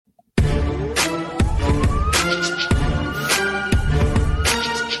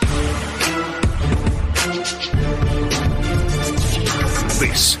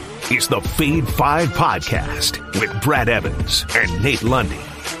is the Fade 5 Podcast with Brad Evans and Nate Lundy.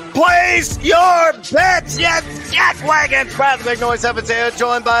 Place your bets, yes, wagons. Brad the Big Noise Evans here,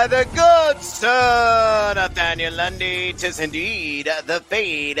 joined by the good sir, Nathaniel Lundy. 'Tis indeed the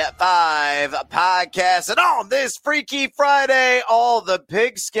Fade 5 Podcast. And on this Freaky Friday, all the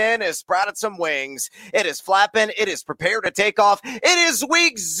pigskin is sprouted some wings. It is flapping. It is prepared to take off. It is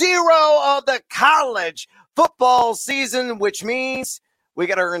week 0 of the college football season, which means we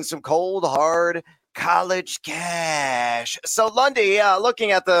got to earn some cold, hard college cash. So Lundy,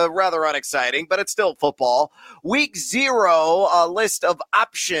 looking at the rather unexciting, but it's still football, week 0, a list of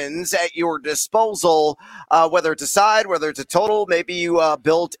options at your disposal, whether it's a side, whether it's a total. Maybe you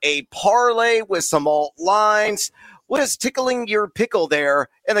built a parlay with some alt lines. What is tickling your pickle there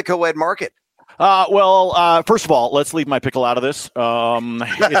in the co-ed market? First of all, let's leave my pickle out of this.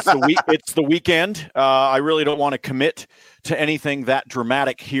 It's the weekend. I really don't want to commit to anything that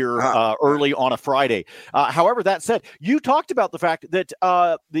dramatic here early on a Friday. However, that said, you talked about the fact that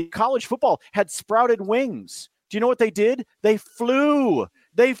the college football had sprouted wings. Do you know what they did? They flew.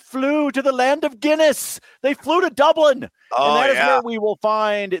 They flew to the land of Guinness. They flew to Dublin. And that is where we will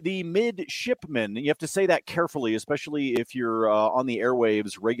find the midshipmen. You have to say that carefully, especially if you're on the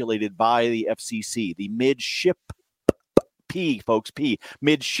airwaves regulated by the FCC. The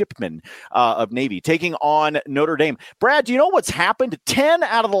midshipmen of Navy, taking on Notre Dame. Brad, do you know what's happened 10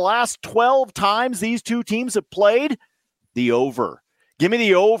 out of the last 12 times these two teams have played? The over. Give me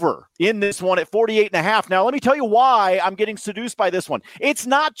the over in this one at 48.5. Now, let me tell you why I'm getting seduced by this one. It's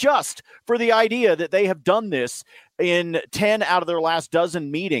not just for the idea that they have done this in 10 out of their last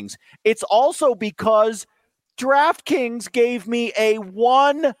dozen meetings. It's also because DraftKings gave me a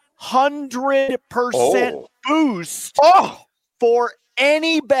 100% boost for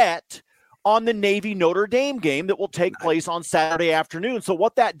any bet on the Navy Notre Dame game that will take place on Saturday afternoon. So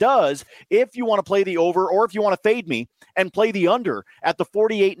what that does, if you want to play the over or if you want to fade me and play the under at the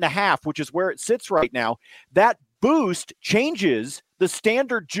 48.5, which is where it sits right now, that boost changes the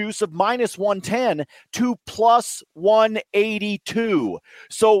standard juice of minus 110 to plus 182.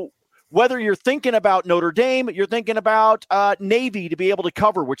 So whether you're thinking about Notre Dame, you're thinking about Navy to be able to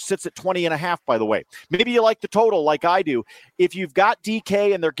cover, which sits at 20.5, by the way. Maybe you like the total like I do. If you've got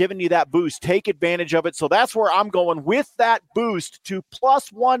DK and they're giving you that boost, take advantage of it. So that's where I'm going with that boost to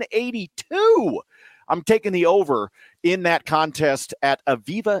plus 182. I'm taking the over in that contest at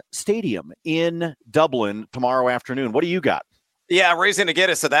Aviva Stadium in Dublin tomorrow afternoon. What do you got? Yeah, reason to get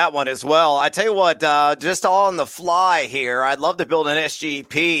us to that one as well. I tell you what, just on the fly here, I'd love to build an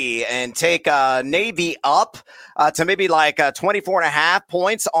SGP and take Navy up to maybe like 24.5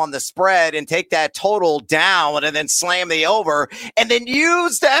 points on the spread and take that total down and then slam the over and then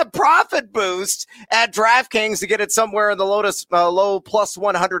use that profit boost at DraftKings to get it somewhere in the low plus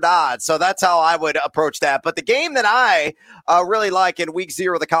 100 odds. So that's how I would approach that. But the game that I really like in week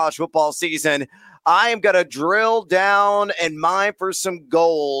 0 of the college football season, I am going to drill down and mine for some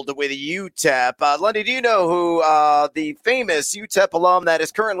gold with UTEP. Lundy, do you know who the famous UTEP alum that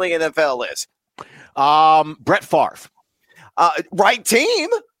is currently in the NFL is? Brett Favre. Right team.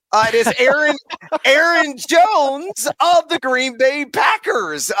 It is Aaron Jones of the Green Bay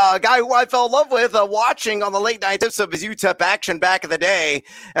Packers, a guy who I fell in love with watching on the late night tips of his UTEP action back in the day.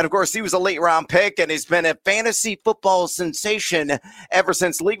 And, of course, he was a late-round pick, and he's been a fantasy football sensation ever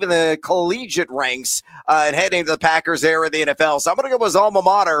since leaving the collegiate ranks and heading to the Packers era in the NFL. So I'm going to go with his alma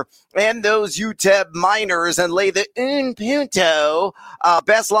mater and those UTEP Miners and lay the un punto.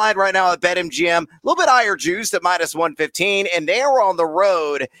 Best line right now at BetMGM. A little bit higher juice at minus 115, and they are on the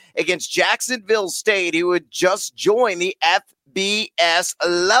road against Jacksonville State, who would just join the FBS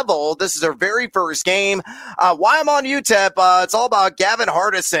level. This is their very first game. Why I'm on UTEP, it's all about Gavin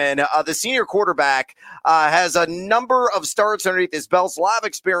Hardison, the senior quarterback. Has a number of starts underneath his belt, a lot of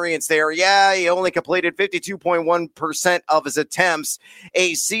experience there. Yeah, he only completed 52.1% of his attempts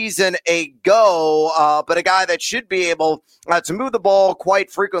a season ago, but a guy that should be able to move the ball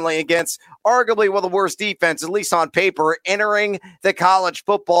quite frequently against arguably one of the worst defenses, at least on paper, entering the college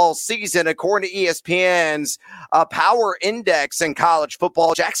football season. According to ESPN's Power Index in college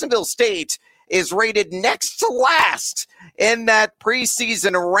football, Jacksonville State is rated next to last in that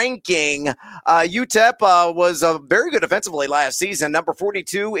preseason ranking. UTEP was very good offensively last season, number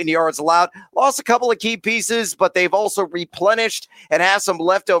 42 in yards allowed. Lost a couple of key pieces, but they've also replenished and have some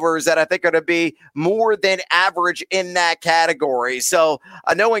leftovers that I think are going to be more than average in that category. So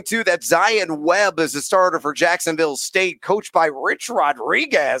knowing, too, that Zion Webb is the starter for Jacksonville State, coached by Rich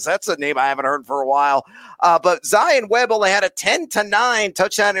Rodriguez. That's a name I haven't heard for a while. But Zion Webb only had a 10-9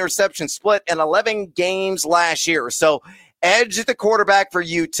 touchdown interception split in 11 games last year. So Edge at the quarterback for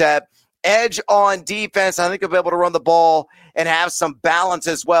UTEP. Edge on defense. I think he'll be able to run the ball and have some balance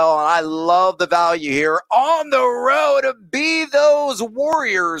as well. And I love the value here on the road to be those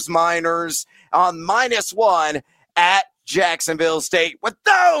Warriors Miners on -1 at Jacksonville State. With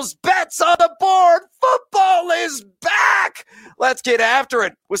those bets on the board, football is back. Let's get after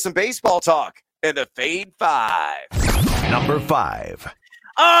it with some baseball talk in the Fade 5. Number 5.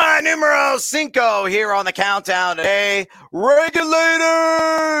 Numero 5 here on the countdown today.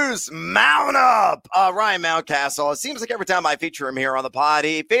 Regulators, mount up. Ryan Mountcastle. It seems like every time I feature him here on the pod,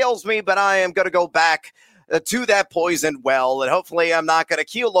 he fails me, but I am going to go back to that poisoned well, and hopefully I'm not going to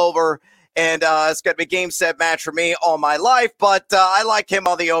keel over, and it's going to be a game, set, match for me all my life, but I like him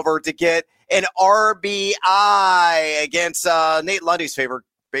on the over to get an RBI against Nate Lundy's favorite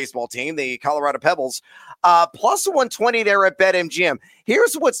baseball team, the Colorado Pebbles. Plus 120 there at BetMGM.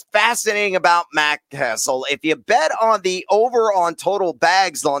 Here's what's fascinating about Mountcastle. If you bet on the over on total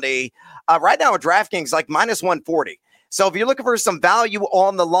bags, Lundy, right now at DraftKings, like -140. So if you're looking for some value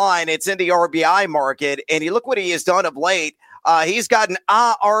on the line, it's in the RBI market. And you look what he has done of late. He's gotten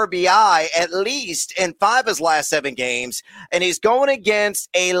a RBI at least in 5 of his last 7 games. And he's going against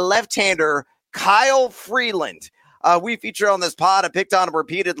a left-hander, Kyle Freeland. We feature on this pod. I picked on him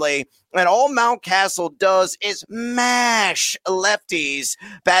repeatedly. And all Mountcastle does is mash lefties,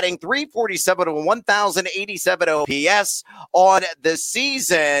 batting .347 to 1,087 OPS on the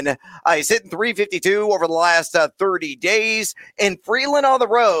season. He's hitting .352 over the last 30 days. And Freeland on the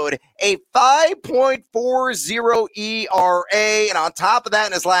road, a 5.40 ERA. And on top of that,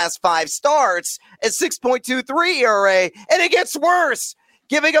 in his last 5 starts, a 6.23 ERA. And it gets worse,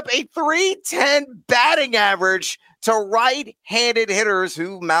 giving up a .310 batting average to right-handed hitters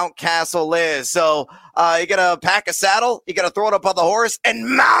who Mountcastle is. So you got to pack a saddle, you got to throw it up on the horse,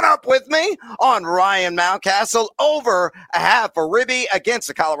 and mount up with me on Ryan Mountcastle over a half a ribby against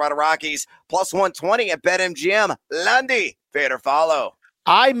the Colorado Rockies. Plus 120 at BetMGM. Lundy, fade or follow.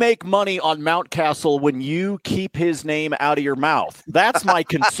 I make money on Mountcastle when you keep his name out of your mouth. That's my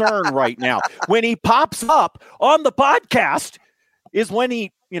concern right now. When he pops up on the podcast is when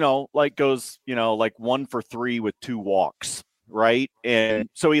he, goes, 1 for 3 with 2 walks, right? And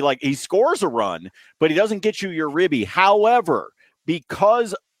so he scores a run, but he doesn't get you your ribby. However,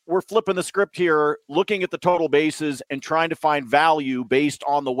 because we're flipping the script here, looking at the total bases and trying to find value based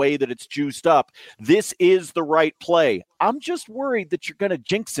on the way that it's juiced up, this is the right play. I'm just worried that you're going to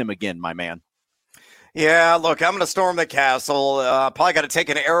jinx him again, my man. Yeah, look, I'm going to storm the castle. Probably got to take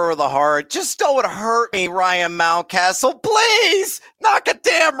an arrow of the heart. Just don't hurt me, Ryan Mountcastle. Please, knock a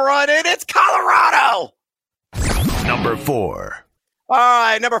damn run in. It's Colorado. Number 4. All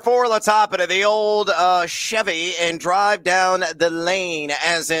right, number 4, let's hop into the old Chevy and drive down the lane,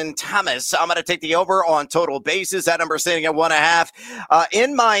 as in Thomas. I'm going to take the over on total bases. That number sitting at 1.5.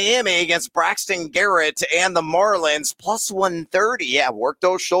 In Miami against Braxton Garrett and the Marlins, plus 130. Yeah, work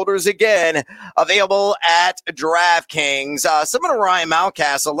those shoulders again. Available at DraftKings. Similar to Ryan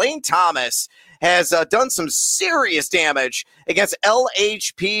Mountcastle, Lane Thomas has done some serious damage against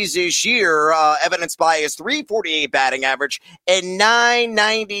LHPs this year, evidenced by his .348 batting average and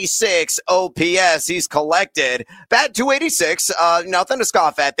 .996 OPS he's collected. Bat .286, nothing to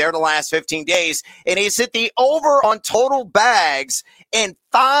scoff at there the last 15 days, and he's hit the over on total bags in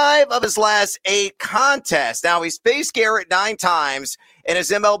 5 of his last 8 contests. Now, he's faced Garrett 9 times in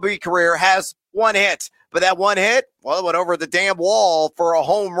his MLB career, has 1 hit, but that 1 hit, well, it went over the damn wall for a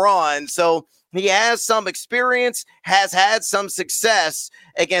home run, so he has some experience, has had some success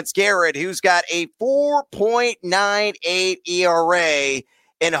against Garrett, who's got a 4.98 ERA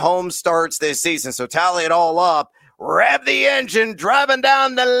in home starts this season. So tally it all up, rev the engine, driving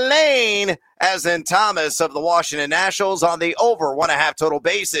down the lane, as in Thomas of the Washington Nationals on the over 1.5 total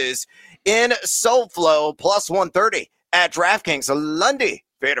bases in SoFlo, plus 130 at DraftKings. So Lundy,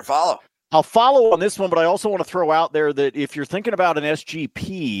 fade or follow. I'll follow on this one, but I also want to throw out there that if you're thinking about an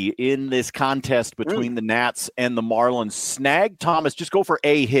SGP in this contest between the Nats and the Marlins, snag Thomas, just go for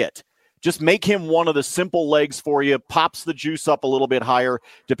a hit. Just make him one of the simple legs for you, pops the juice up a little bit higher,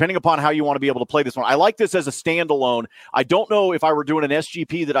 depending upon how you want to be able to play this one. I like this as a standalone. I don't know if I were doing an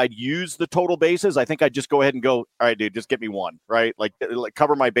SGP that I'd use the total bases. I think I'd just go ahead and go, all right, dude, just get me one, right? Like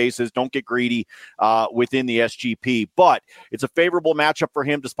cover my bases. Don't get greedy within the SGP. But it's a favorable matchup for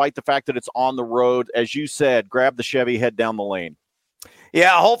him, despite the fact that it's on the road. As you said, grab the Chevy, head down the lane.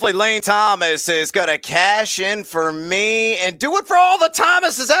 Yeah, hopefully Lane Thomas is going to cash in for me and do it for all the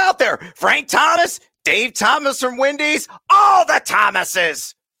Thomases out there. Frank Thomas, Dave Thomas from Wendy's, all the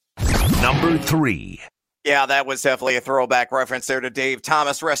Thomases. Number 3. Yeah, that was definitely a throwback reference there to Dave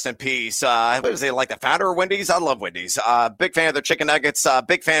Thomas. Rest in peace. What was he, like the founder of Wendy's? I love Wendy's. Big fan of their chicken nuggets.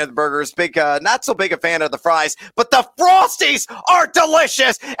 Big fan of the burgers. Not so big a fan of the fries, but the Frosties are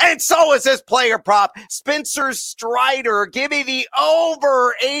delicious. And so is this player prop. Spencer Strider, give me the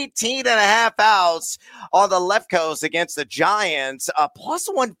over 18.5 outs on the left coast against the Giants. Plus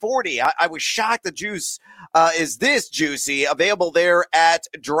 140. I was shocked the juice is this juicy. Available there at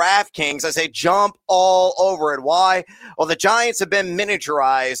DraftKings. I say jump all over it. Why? Well, the Giants have been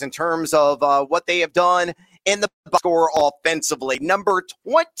miniaturized in terms of what they have done in the score offensively. Number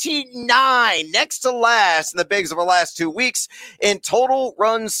 29, next to last in the bigs over the last 2 weeks in total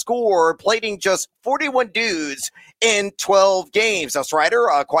runs scored, plating just 41 dudes in 12 games. Now, Strider,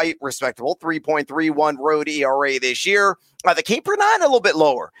 quite respectable, 3.31 road ERA this year. The K per 9 a little bit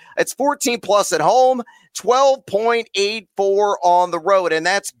lower. It's 14 plus at home, 12.84 on the road, and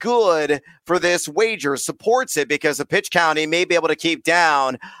that's good for this wager. Supports it because the pitch count he may be able to keep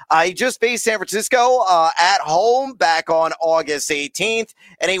down. He just faced San Francisco at home back on August 18th,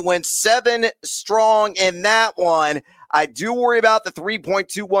 and he went 7 strong in that one. I do worry about the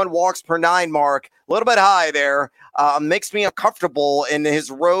 3.21 walks per 9 mark. A little bit high there. Makes me uncomfortable in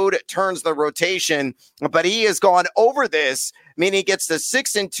his road turns the rotation, but he has gone over this, meaning he gets the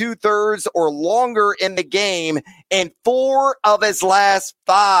 6 2/3 or longer in the game in 4 of his last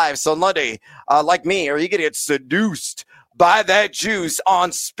 5. So Lundy, like me, are you going to get seduced by that juice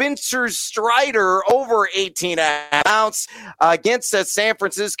on Spencer Strider over 18.5 ounce against the San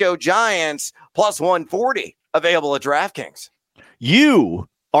Francisco Giants plus 140 available at DraftKings? You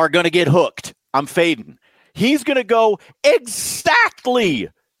are going to get hooked. I'm fading. He's going to go exactly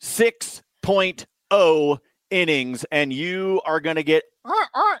 6.0 innings, and you are going to get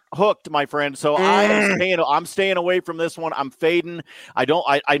hooked, my friend. So I'm staying away from this one. I'm fading.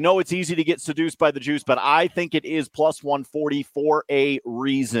 I know it's easy to get seduced by the juice, but I think it is plus 140 for a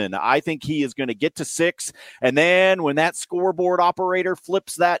reason. I think he is going to get to 6, and then when that scoreboard operator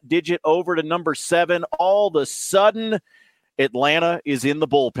flips that digit over to number 7, all of a sudden Atlanta is in the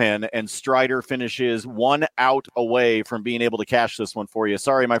bullpen, and Strider finishes 1 out away from being able to cash this one for you.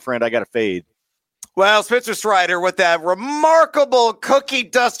 Sorry, my friend, I got to fade. Well, Spencer Strider with that remarkable cookie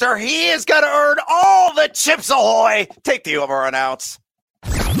duster, he is going to earn all the chips ahoy. Take the over on outs.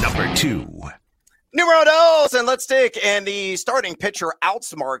 Number 2. Numero dos, and let's stick in the starting pitcher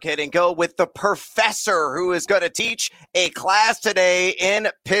outs market and go with the professor who is going to teach a class today in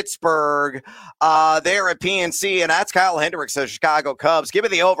Pittsburgh there at PNC, and that's Kyle Hendricks of the Chicago Cubs. Give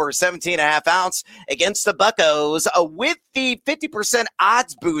it the over 17.5 ounce against the Buccos with the 50%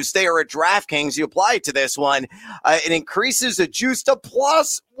 odds boost there at DraftKings. You apply it to this one. It increases the juice to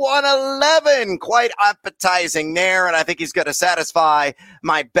plus 111. Quite appetizing there, and I think he's going to satisfy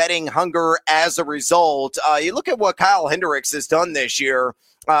my betting hunger as a result. You look at what Kyle Hendricks has done this year,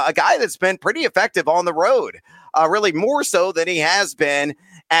 a guy that's been pretty effective on the road, really more so than he has been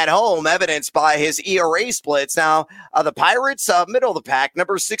at home, evidenced by his ERA splits. Now, the Pirates, middle of the pack,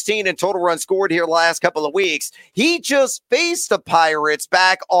 number 16 in total runs scored here the last couple of weeks. He just faced the Pirates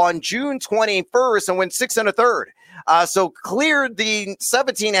back on June 21st and went 6 1/3. So cleared the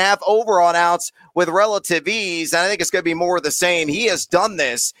 17.5 over on outs with relative ease. And I think it's going to be more of the same. He has done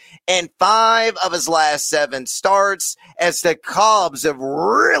this in 5 of his last 7 starts as the Cubs have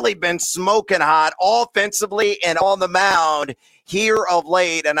really been smoking hot offensively and on the mound here of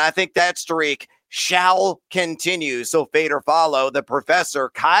late. And I think that streak shall continue. So fade or follow the professor,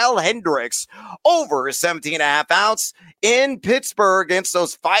 Kyle Hendricks, over 17.5 ounce in Pittsburgh against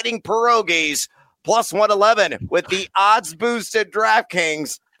those fighting pierogies. Plus 111 with the odds boosted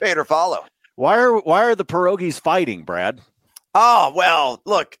DraftKings. Fade or follow. Why are the pierogies fighting, Brad? Oh, well,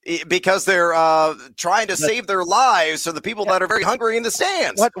 look, because they're trying to save their lives for the people that are very hungry in the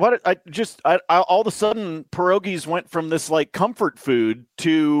stands. I all of a sudden pierogies went from this like comfort food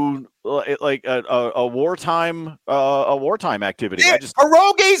to like a wartime activity.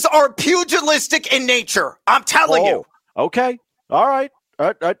 Pierogies are pugilistic in nature. I'm telling you. Okay. All right.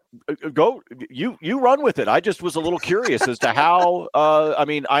 Go. You run with it. I just was a little curious as to how. I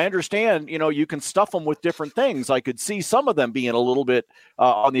mean, I understand. You can stuff them with different things. I could see some of them being a little bit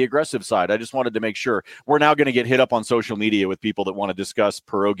on the aggressive side. I just wanted to make sure. We're now going to get hit up on social media with people that want to discuss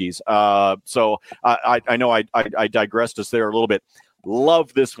pierogies. So I know I digressed us there a little bit.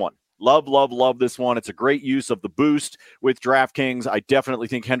 Love this one. Love this one. It's a great use of the boost with DraftKings. I definitely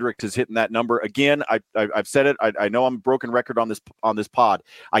think Hendricks is hitting that number. Again, I've said it. I know I'm a broken record on this pod.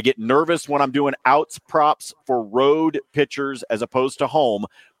 I get nervous when I'm doing outs props for road pitchers as opposed to home,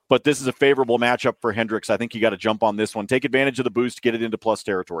 but this is a favorable matchup for Hendricks. I think you got to jump on this one. Take advantage of the boost, get it into plus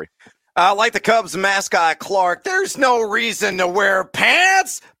territory. Like the Cubs mascot, Clark, there's no reason to wear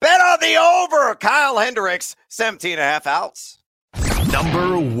pants. Bet on the over. Kyle Hendricks, 17.5 outs.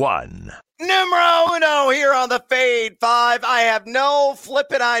 Number 1. Numero uno here on the Fade 5. I have no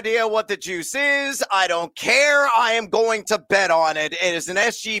flippin' idea what the juice is. I don't care. I am going to bet on it. It is an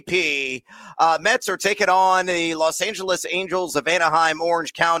SGP. Mets are taking on the Los Angeles Angels of Anaheim,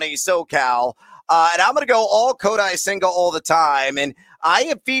 Orange County, SoCal. And I'm going to go all Kodai Senga all the time. And I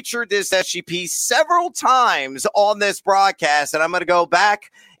have featured this SGP several times on this broadcast, and I'm going to go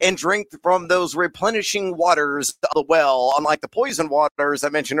back and drink from those replenishing waters of the well, unlike the poison waters I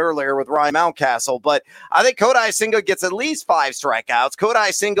mentioned earlier with Ryan Mountcastle. But I think Kodai Senga gets at least 5 strikeouts.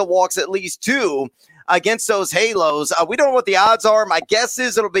 Kodai Senga walks at least 2 against those Halos. We don't know what the odds are. My guess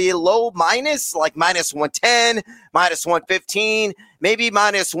is it'll be low minus, like minus 110, minus 115, maybe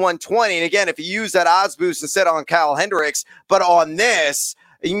minus 120. And again, if you use that odds boost instead on Kyle Hendricks, but on this,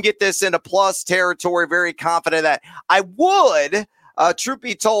 you can get this into plus territory. Very confident that I would, truth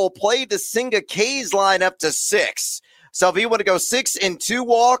be told, play the Senga K's line up to 6. So if you want to go 6 and 2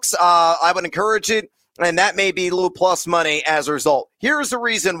 walks, I would encourage it. And that may be a little plus money as a result. Here's the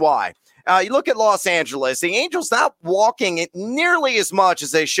reason why. You look at Los Angeles, the Angels not walking it nearly as much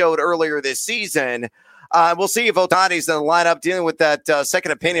as they showed earlier this season. We'll see if Ohtani's in the lineup dealing with that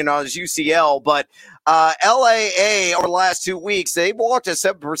second opinion on his UCL. But LAA over the last 2 weeks, they walked at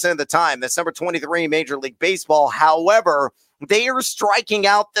 7% of the time. That's number 23 in Major League Baseball. However, they are striking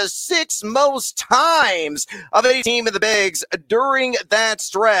out the 6th most times of any team in the bigs during that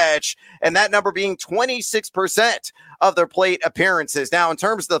stretch, and that number being 26% of their plate appearances. Now, in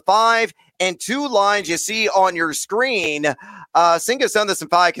terms of the 5 and 2 lines you see on your screen, Senga's done this in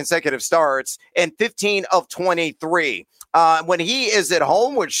 5 consecutive starts and 15 of 23. When he is at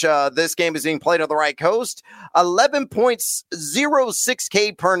home, which this game is being played on the right coast, 11.06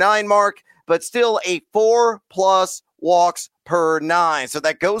 K per 9 mark, but still a 4+ walks per 9. So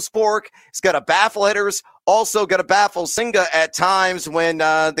that ghost fork is going to baffle hitters, also going to baffle Senga at times when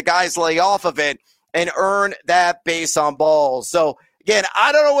the guys lay off of it and earn that base on balls. So again,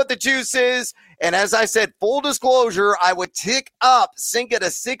 I don't know what the juice is. And as I said, full disclosure, I would tick up Senga to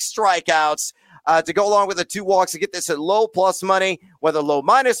 6 strikeouts to go along with the 2 walks to get this at low plus money, whether low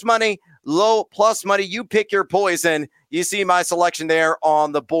minus money, low plus money. You pick your poison. You see my selection there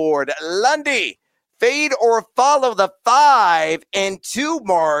on the board. Lundy, fade or follow the 5 and 2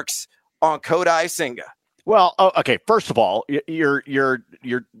 marks on Kodai Senga. Well, okay. First of all, you're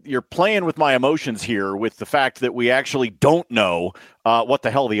playing with my emotions here with the fact that we actually don't know what the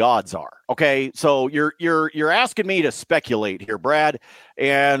hell the odds are. Okay, so you're asking me to speculate here, Brad,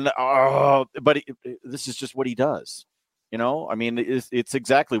 and but this is just what he does. You know, I mean, it's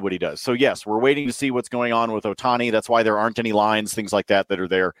exactly what he does. So yes, we're waiting to see what's going on with Ohtani. That's why there aren't any lines, things like that are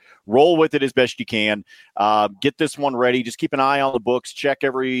there. Roll with it as best you can. Get this one ready. Just keep an eye on the books. Check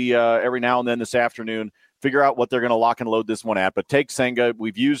every now and then this afternoon. Figure out what they're going to lock and load this one at. But take Senga.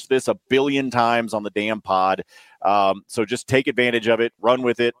 We've used this a billion times on the damn pod. So just take advantage of it. Run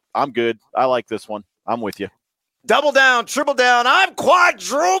with it. I'm good. I like this one. I'm with you. Double down, triple down. I'm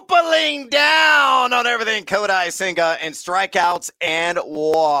quadrupling down on everything Kodai Senga and strikeouts and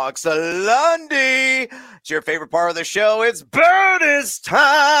walks. Lundy, it's your favorite part of the show. It's bonus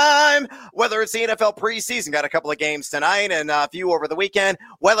time. Whether it's the NFL preseason, got a couple of games tonight and a few over the weekend.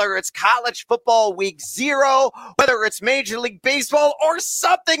 Whether it's college football week 0, whether it's Major League Baseball or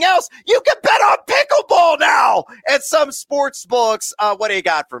something else, you can bet on pickleball now at some sports books. What do you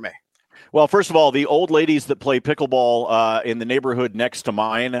got for me? Well, first of all, the old ladies that play pickleball in the neighborhood next to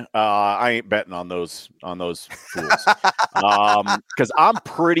mine, I ain't betting on those fools. Because I'm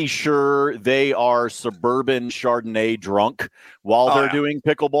pretty sure they are suburban Chardonnay drunk while they're doing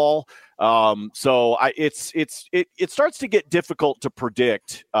pickleball. So it starts to get difficult to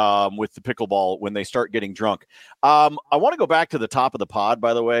predict with the pickleball when they start getting drunk. I want to go back to the top of the pod,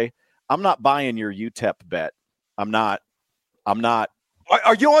 by the way. I'm not buying your UTEP bet. I'm not.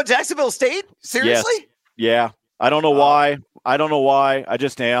 Are you on Jacksonville State? Seriously? Yes. Yeah. I don't know why. I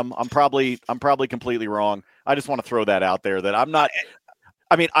just am. I'm probably completely wrong. I just want to throw that out there that I'm not.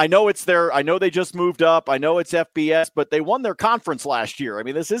 I mean, I know it's there. I know they just moved up. I know it's FBS, but they won their conference last year. I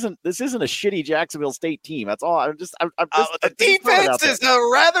mean, this isn't a shitty Jacksonville State team. That's all. The defense is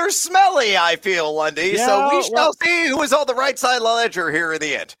rather smelly, I feel, Lundy. Yeah, so we shall see who is on the right side of the ledger here in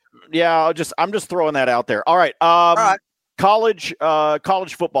the end. Yeah, I'm just throwing that out there. All right. All right. College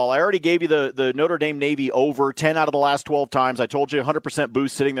football. I already gave you the Notre Dame Navy over 10 out of the last 12 times. I told you 100%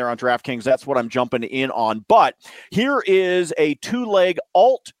 boost sitting there on DraftKings. That's what I'm jumping in on. But here is a 2-leg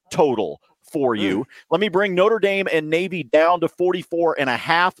alt total for you. Let me bring Notre Dame and Navy down to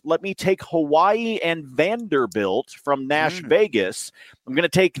 44.5. Let me take Hawaii and Vanderbilt from Nash Vegas. I'm going to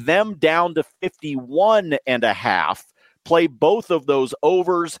take them down to 51.5. Play both of those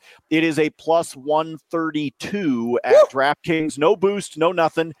overs. It is a plus 132 at DraftKings. No boost, no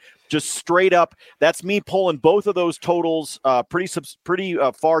nothing. Just straight up. That's me pulling both of those totals pretty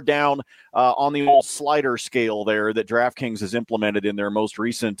far down on the old slider scale there that DraftKings has implemented in their most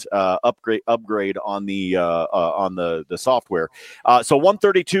recent upgrade on the software. So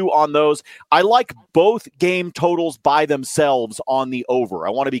 132 on those. I like both game totals by themselves on the over.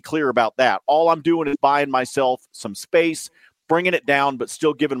 I want to be clear about that. All I'm doing is buying myself some space, bringing it down, but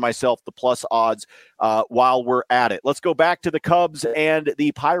still giving myself the plus odds while we're at it. Let's go back to the Cubs and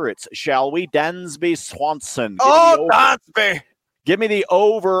the Pirates, shall we? Dansby Swanson. Dansby. Give me the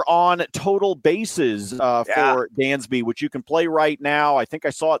over on total bases for Dansby, which you can play right now. I think I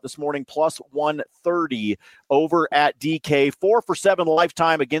saw it this morning, plus 130 over at DK. 4 for 7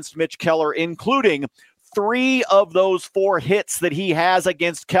 lifetime against Mitch Keller, including 3 of those 4 hits that he has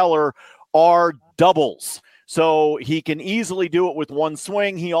against Keller are doubles. So he can easily do it with one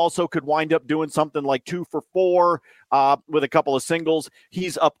swing. He also could wind up doing something like 2 for 4 with a couple of singles.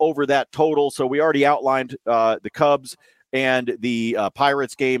 He's up over that total. So we already outlined the Cubs and the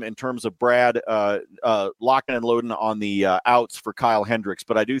Pirates game in terms of Brad locking and loading on the outs for Kyle Hendricks.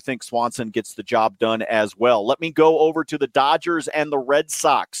 But I do think Swanson gets the job done as well. Let me go over to the Dodgers and the Red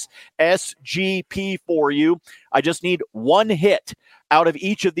Sox. SGP for you. I just need one hit out of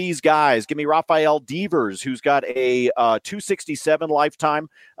each of these guys. Give me Rafael Devers, who's got a 267 lifetime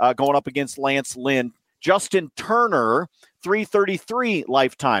going up against Lance Lynn. Justin Turner, 333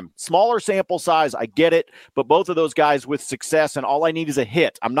 lifetime. Smaller sample size, I get it, but both of those guys with success, and all I need is a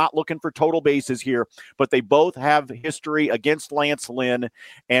hit. I'm not looking for total bases here, but they both have history against Lance Lynn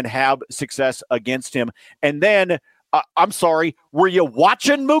and have success against him. And then I'm sorry, were you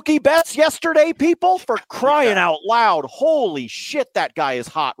watching Mookie Betts yesterday, people? For crying out loud. Holy shit, that guy is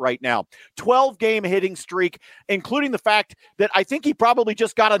hot right now. 12-game hitting streak, including the fact that I think he probably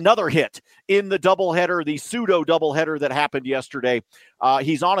just got another hit in the doubleheader, the pseudo doubleheader that happened yesterday.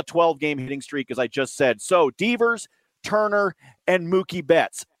 He's on a 12-game hitting streak, as I just said. So Devers, Turner, and Mookie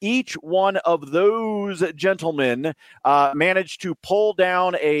Betts. Each one of those gentlemen managed to pull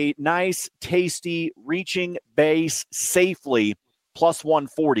down a nice, tasty, reaching base safely, plus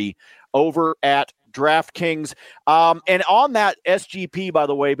 140 over at DraftKings. And on that SGP, by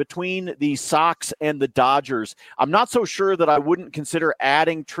the way, between the Sox and the Dodgers, I'm not so sure that I wouldn't consider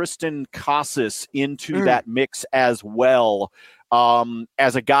adding Tristan Casas into that mix as well.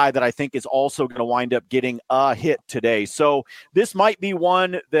 As a guy that I think is also going to wind up getting a hit today. So this might be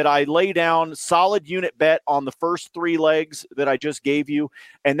one that I lay down solid unit bet on the first 3 legs that I just gave you.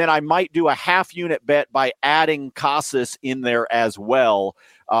 And then I might do a half unit bet by adding Casas in there as well.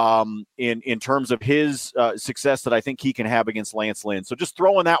 In terms of his success that I think he can have against Lance Lynn. So just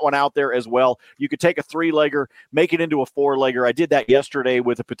throwing that one out there as well. You could take a 3-legger, make it into a 4-legger. I did that yesterday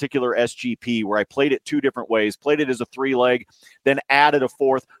with a particular SGP where I played it 2 different ways, played it as a 3-leg, then added a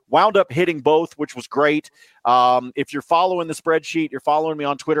 4th, wound up hitting both, which was great. If you're following the spreadsheet, you're following me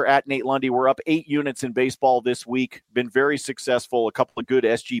on Twitter at Nate Lundy. We're up 8 units in baseball this week. Been very successful. A couple of good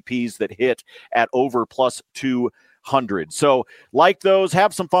SGPs that hit at over plus 200. So like those,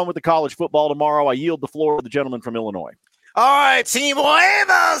 have some fun with the college football tomorrow. I yield the floor to the gentleman from Illinois. All right, Team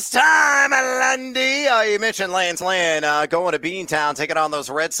Huevos time, Lundy. You mentioned Lance Lynn going to Beantown, taking on those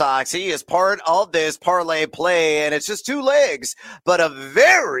Red Sox. He is part of this parlay play, and it's just 2 legs, but a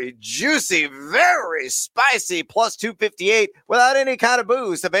very juicy, very spicy plus 258 without any kind of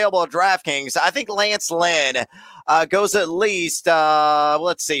boost available at DraftKings. I think Lance Lynn goes at least, 5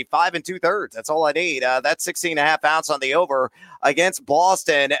 2/3. That's all I need. That's 16.5 ounce on the over against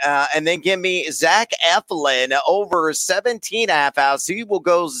Boston. And then give me Zach Eflin over 17.5 ounce. He will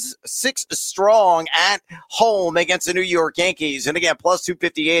go 6 strong at home against the New York Yankees. And again, plus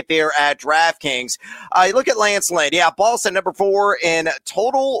 258 there at DraftKings. You look at Lance Lynn. Yeah, Boston number 4 in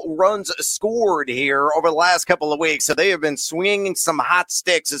total runs scored here over the last couple of weeks. So they have been swinging some hot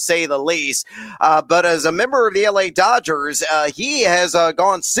sticks, to say the least. But as a member of the LA Dodgers, he has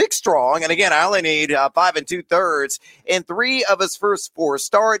gone 6 strong. And again, I only need 5 2/3 in 3 of his first 4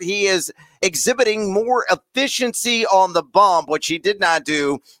 start. He is exhibiting more efficiency on the bump, which he did not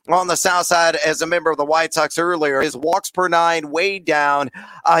do on the south side as a member of the White Sox earlier. His walks per 9 way down.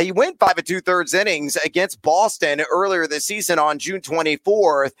 He went 5 2/3 innings against Boston earlier this season on June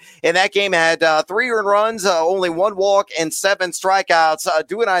 24th. And that game had 3 earned runs, only 1 walk, and 7 strikeouts.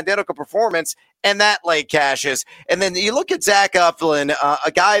 Do an identical performance and that leg cashes. And then you look at Zach Eflin,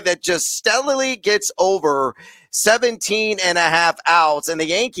 a guy that just steadily gets over 17 and a half outs, and the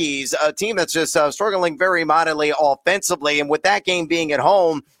Yankees, a team that's just struggling very mightily offensively. And with that game being at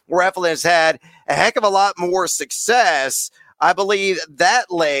home, where Eflin has had a heck of a lot more success, I believe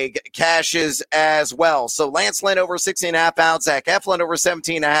that leg cashes as well. So Lance Lynn over 16 and a half outs, Zach Eflin over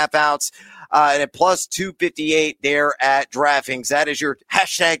 17 and a half outs, and at plus 258 there at DraftKings. That is your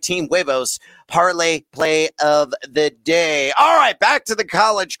hashtag Team Huevos parlay play of the day. All right, back to the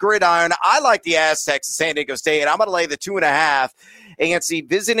college gridiron. I like the Aztecs of San Diego State, and I'm going to lay the 2.5 against the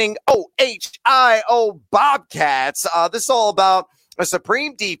visiting OHIO Bobcats. This is all about a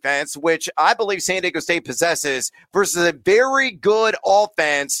supreme defense, which I believe San Diego State possesses, versus a very good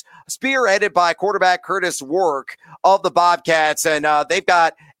offense spearheaded by quarterback Curtis Rourke of the Bobcats. And they've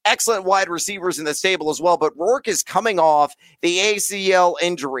got excellent wide receivers in the stable as well, but Rourke is coming off the ACL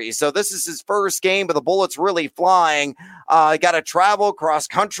injury. So this is his first game, but the bullets really flying. Got to travel cross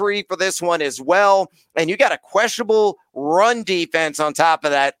country for this one as well. And you got a questionable run defense on top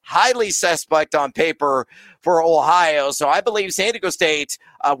of that, highly suspect on paper for Ohio. So I believe San Diego State,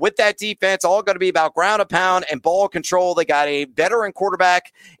 with that defense, all going to be about ground and pound and ball control. They got a veteran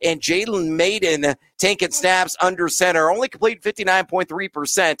quarterback and Jalen Maiden taking snaps under center. Only completed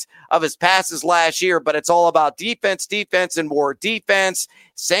 59.3% of his passes last year, but it's all about defense, and more defense.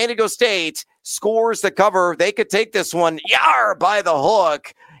 San Diego State scores the cover. They could take this one by the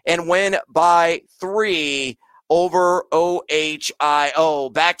hook and win by 3 over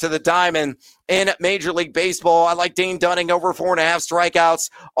OHIO. Back to the diamond in Major League Baseball. I like Dane Dunning over 4.5 strikeouts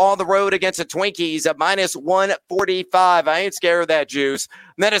on the road against the Twinkies at minus 145. I ain't scared of that juice.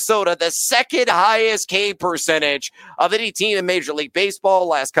 Minnesota, the second highest K percentage of any team in Major League Baseball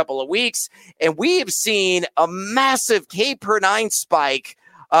last couple of weeks. And we have seen a massive K per 9 spike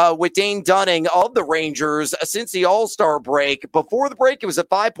with Dane Dunning of the Rangers since the All-Star break. Before the break, it was at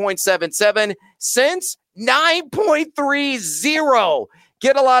 5.77. Since 9.30.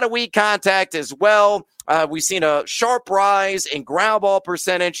 Get a lot of weak contact as well. We've seen a sharp rise in ground ball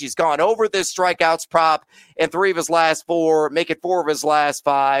percentage. He's gone over this strikeouts prop in 3 of his last 4, make it 4 of his last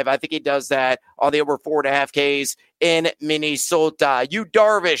 5. I think he does that on the over 4.5 Ks in Minnesota. Yu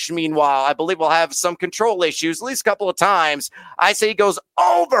Darvish, meanwhile, I believe will have some control issues at least a couple of times. I say he goes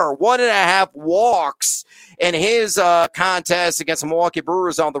over 1.5 walks in his contest against the Milwaukee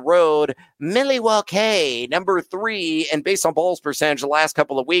Brewers on the road. Milwaukee, number 3, and based on balls percentage the last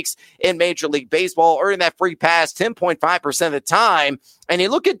couple of weeks in Major League Baseball, earning that free pass 10.5% of the time. And you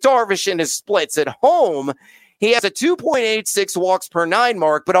look at Darvish in his splits at home, he has a 2.86 walks per 9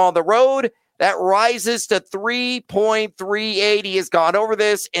 mark, but on the road, that rises to 3.38. He has gone over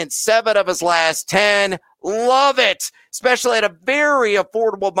this in 7 of his last 10. Love it, especially at a very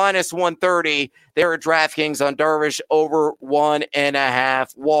affordable minus 130 there at DraftKings on Darvish over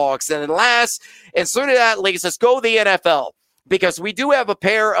 1.5 walks. And then last, and certainly that leads, let's go to the NFL, because we do have a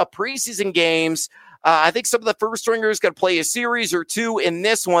pair of preseason games. I think some of the first stringers going to play a series or 2 in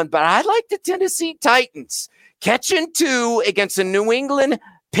this one, but I like the Tennessee Titans catching 2 against the New England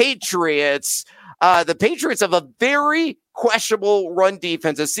Patriots. The Patriots have a very questionable run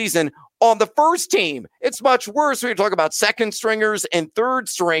defense this season. On the first team, it's much worse when you're talking about second stringers and third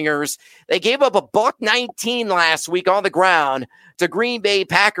stringers. They gave up $119 last week on the ground to Green Bay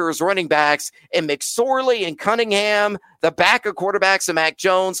Packers running backs, and McSorley and Cunningham, the backup quarterbacks of Mac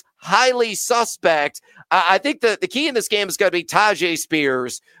Jones, highly suspect. I think the key in this game is going to be Tajay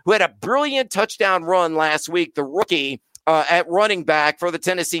Spears, who had a brilliant touchdown run last week, the rookie, at running back for the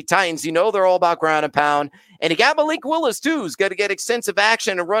Tennessee Titans. You know they're all about ground and pound. And he got Malik Willis, too, who's going to get extensive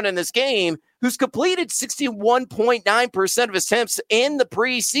action and run in this game, who's completed 61.9% of his attempts in the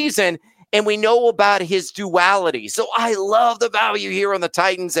preseason. And we know about his duality. So I love the value here on the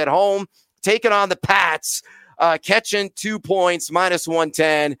Titans at home, taking on the Pats, catching 2 points, minus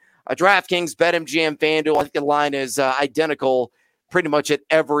 110. DraftKings, BetMGM, FanDuel. I think the line is identical pretty much at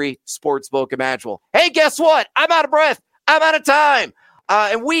every sports book imaginable. Hey, guess what? I'm out of breath. I'm out of time.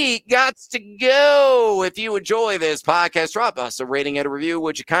 And we got to go. If you enjoy this podcast, drop us a rating and a review,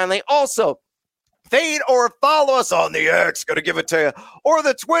 would you kindly? Also, fade or follow us on the X, going to give it to you, or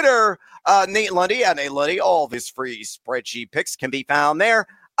the Twitter, Nate Lundy, at Nate Lundy. All of his free spreadsheet picks can be found there.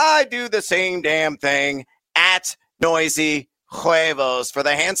 I do the same damn thing at Noisy Huevos. For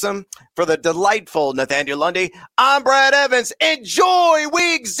the handsome, for the delightful Nathaniel Lundy, I'm Brad Evans. Enjoy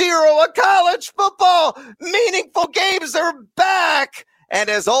week 0 of college football. Meaningful games are back. And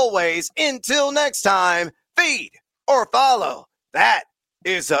as always, until next time, feed or follow. That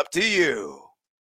is up to you.